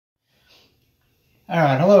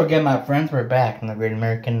Alright, hello again, my friends. We're back in the Great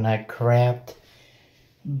American Craft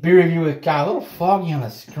beer review. It got a little foggy on the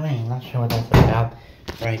screen. Not sure what that's about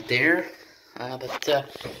right there.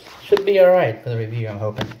 But should be alright for the review, I'm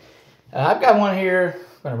hoping. I've got one here.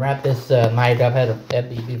 I'm going to wrap this night up. I had a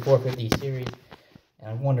FBB 450 series.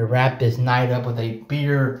 And I'm going to wrap this night up with a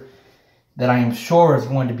beer that I am sure is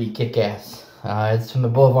going to be kick-ass. It's from the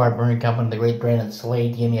Boulevard Brewing Company, the great Brandon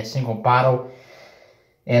Slade. Gave me a single bottle.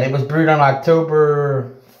 And it was brewed on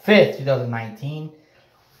October 5th, 2019.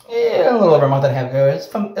 Yeah, a little over a month and a half ago.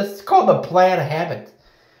 It's called the Plaid Habit.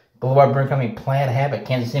 Boulevard Brewing Company, Plaid Habit,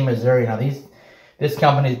 Kansas City, Missouri. Now, this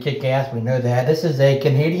company is kick-ass. We know that. This is a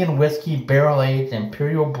Canadian whiskey barrel-aged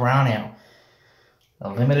Imperial Brown Ale.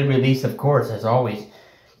 A limited release, of course, as always.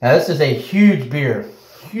 Now, this is a huge beer.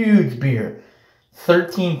 Huge beer.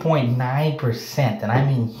 13.9%. And I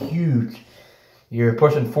mean huge. You're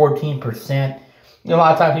pushing 14%. You know, a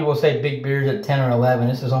lot of times people say big beers at 10 or 11.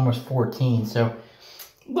 This is almost 14. So, a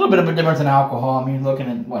little bit of a difference in alcohol. I mean, you're looking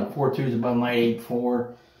at, what, 4.2 is a Bud Light,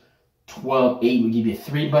 8.4, 12.8 would give you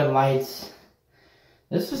 3 Bud Lights.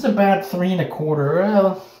 This is about 3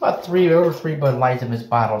 1/4, about over 3 Bud Lights in this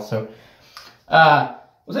bottle. So,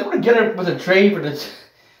 was able to get it with a trade for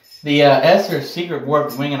the Esther Secret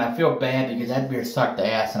Warped Wing, and I feel bad because that beer sucked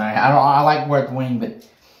ass. And I like Warped Wing, but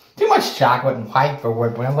too much chocolate and white for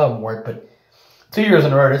Warped Wing. I love Warped, but 2 years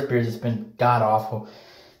in a row, this beer's just been god-awful.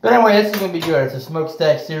 But anyway, this is going to be good. It's a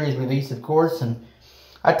Smokestack Series release, of course. And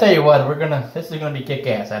I tell you what, this is going to be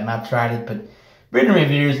kick-ass. I've not tried it, but reading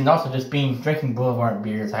reviews and also just drinking Boulevard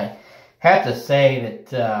beers, I have to say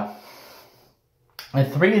that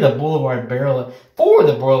four of the Boulevard Barrel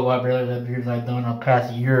beers I've done in the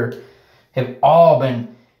past year have all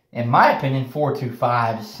been, in my opinion,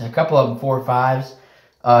 4.25s. A couple of them 4.5s.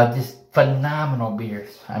 Just phenomenal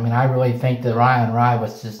beers. I mean, I really think the Ryan Rye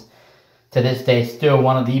was just, to this day, still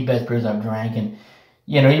one of the best beers I've drank. And,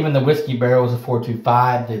 you know, even the Whiskey Barrel was a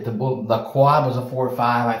 4.25. The Quad was a 4.5,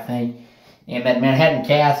 I think. And that Manhattan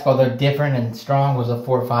Cask, although different and strong, was a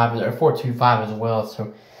 4.5 or 4.25 as well.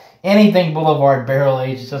 So, anything Boulevard Barrel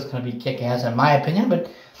Aged is just going to be kick-ass, in my opinion.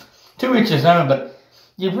 But, to each his own. But,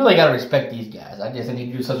 you really got to respect these guys. I just think they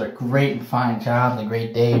do such a great and fine job and a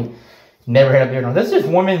great day. Never had a beer. Now, this is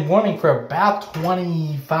warming for about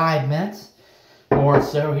 25 minutes or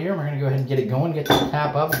so here. We're going to go ahead and get it going, get the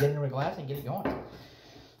tap up, and get it into a glass and get it going.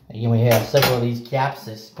 Again, we have several of these caps,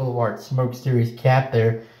 this Boulevard Smoke Series cap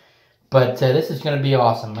there. But this is going to be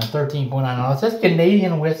awesome. 13.9 ounces. That's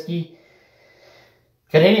Canadian whiskey.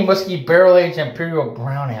 Canadian whiskey barrel-aged Imperial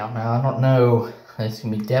Brown Ale. Now, I don't know. This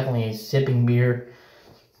can be definitely a sipping beer.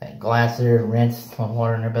 That glass there, rinsed,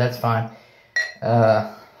 water in there, but that's fine.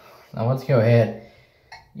 Now let's go ahead.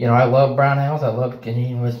 You know, I love brown ales. I love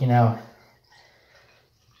Canadian whiskey. Now,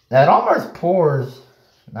 that almost pours.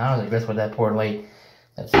 Now, I guess what that poured late.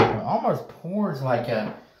 That's almost pours like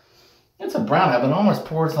a. It's a brown ale, but it almost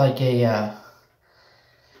pours like a.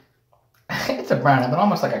 It's a brown ale, but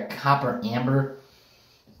almost like a copper amber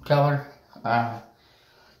color. And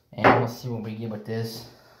let's see what we get with this.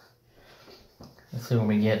 Let's see what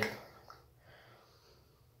we get.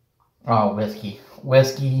 Oh, whiskey.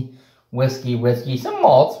 Some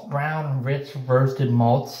malts, brown, rich, roasted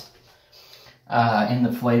malts in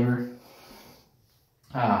the flavor.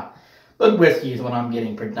 But whiskey is what I'm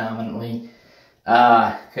getting predominantly.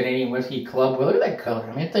 Canadian Whiskey Club. Well, look at that color.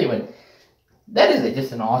 I mean, I tell you what, that is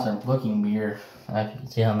just an awesome looking beer. If you can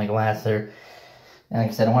see on the glass there. And like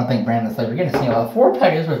I said, I want to thank Brandon Slade. We're getting to see a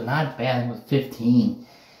 4-pack. This was not bad. It was 15,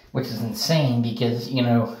 which is insane because, you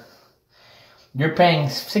know, you're paying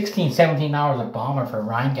 $16, $17 a bomber for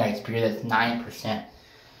Rheingeist beer that's 9%.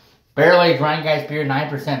 Barrel-aged Rheingeist beer,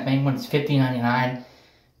 9%. Penguin's $15.99.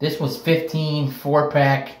 This was 15,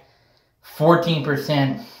 4-pack,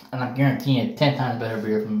 14%. And I'm guaranteeing you 10 times better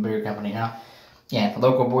beer from a beer company. Now, yeah, the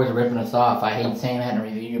local boys are ripping us off. I hate saying that in a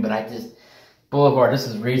review, but Boulevard, this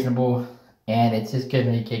is reasonable. And it's just going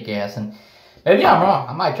to be kick-ass. And maybe I'm wrong.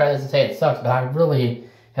 I might try this and say it sucks, but I really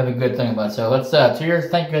have a good thing about it. So let's cheers,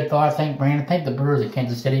 thank Good Thoughts, thank Brandon, thank the Brewers at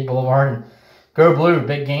Kansas City, Boulevard, and go Blue,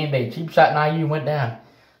 big game day. Cheap shot in IU went down.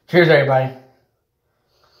 Cheers, everybody.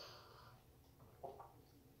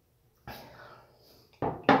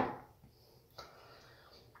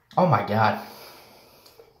 Oh my God.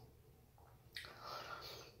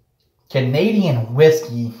 Canadian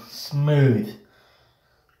whiskey, smooth.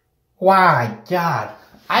 My God.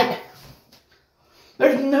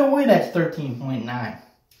 There's no way that's 13.9.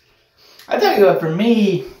 I tell you what, for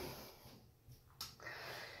me,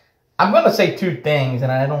 I'm going to say two things,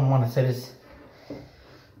 and I don't want to say this.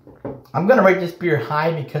 I'm going to rate this beer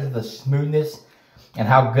high because of the smoothness. and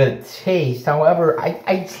how good it tastes. However,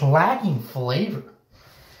 it's lacking flavor.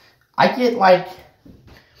 I get like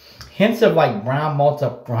hints of like brown malts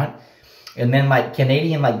up front, and then like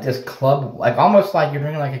Canadian, like this club, like almost like you're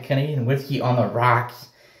drinking like a Canadian whiskey on the rocks.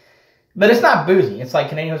 But it's not boozy. It's like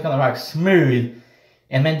Canadian whiskey on the rocks, smooth,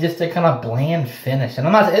 and then just a kind of bland finish. And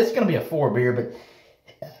I'm not, it's going to be a 4 beer, but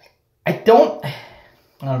I don't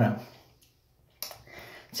know.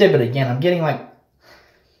 Say, but again, I'm getting like,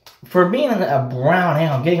 for being a brown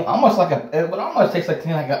ale, I'm getting almost like it would almost taste like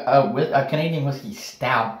a Canadian whiskey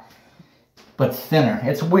stout, but thinner.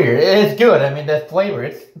 It's weird. It's good. I mean, that flavor.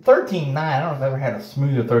 It's 13.9. I don't know if I've ever had a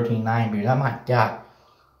smoother 13.9 beer. Oh my God.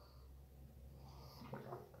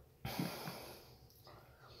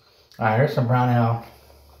 Alright, there's some brown ale.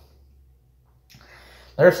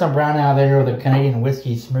 There's some brown ale there with the Canadian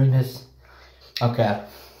whiskey smoothness. Okay.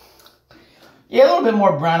 Yeah, a little bit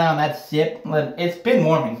more brown ale on that sip. It's been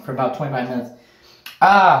warming for about 25 minutes.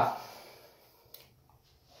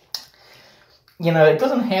 You know, it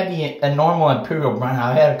doesn't have a normal Imperial brown ale.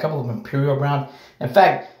 I had a couple of Imperial browns. In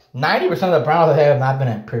fact, 90% of the brown ales I have not been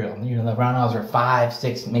Imperial. You know, the brown ales are 5,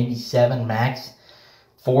 6, maybe 7 max.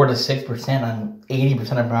 4 to 6% on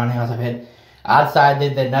 80% of brown ales I've had. Outside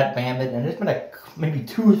did the Nut Bandit, and there's been maybe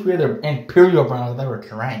 2 or 3 other Imperial brown ales I've ever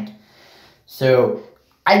drank. So,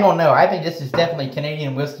 I don't know. I think this is definitely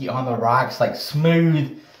Canadian whiskey on the rocks, like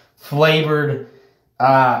smooth, flavored.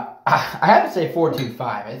 I have to say 4.25.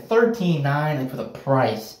 At $13.9 for the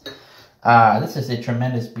price. This is a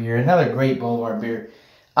tremendous beer. Another great Boulevard beer.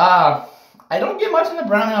 I don't get much in the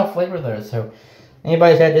brown ale flavor though, so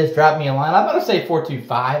anybody's had this, drop me a line. I'm going to say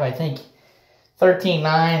 4.25. I think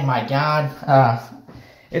 13.9, my God.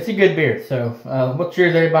 It's a good beer. So, well,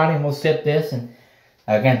 cheers everybody, and we'll sip this. And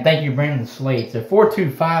again, thank you, Brandon Slade. So,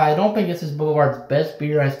 4.25. I don't think this is Boulevard's best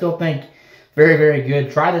beer. I still think very, very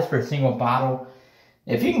good. Try this for a single bottle.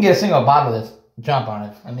 If you can get a single bottle of this, jump on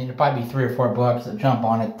it. I mean, it'll probably be $3 or $4 to jump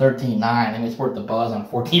on it. 13.9. I mean, it's worth the buzz on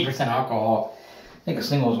 14% alcohol. I think a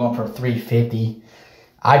single was going for $3.50.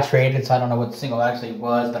 I traded, so I don't know what the single actually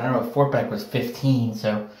was, but I know a 4-pack was $15,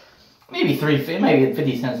 so maybe maybe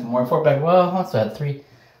 50 cents more. 4-pack, well, what's that?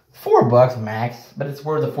 $4 max, but it's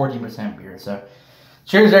worth a 14% beer. So,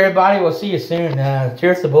 cheers, everybody. We'll see you soon.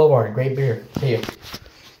 Cheers to Boulevard. Great beer. See you.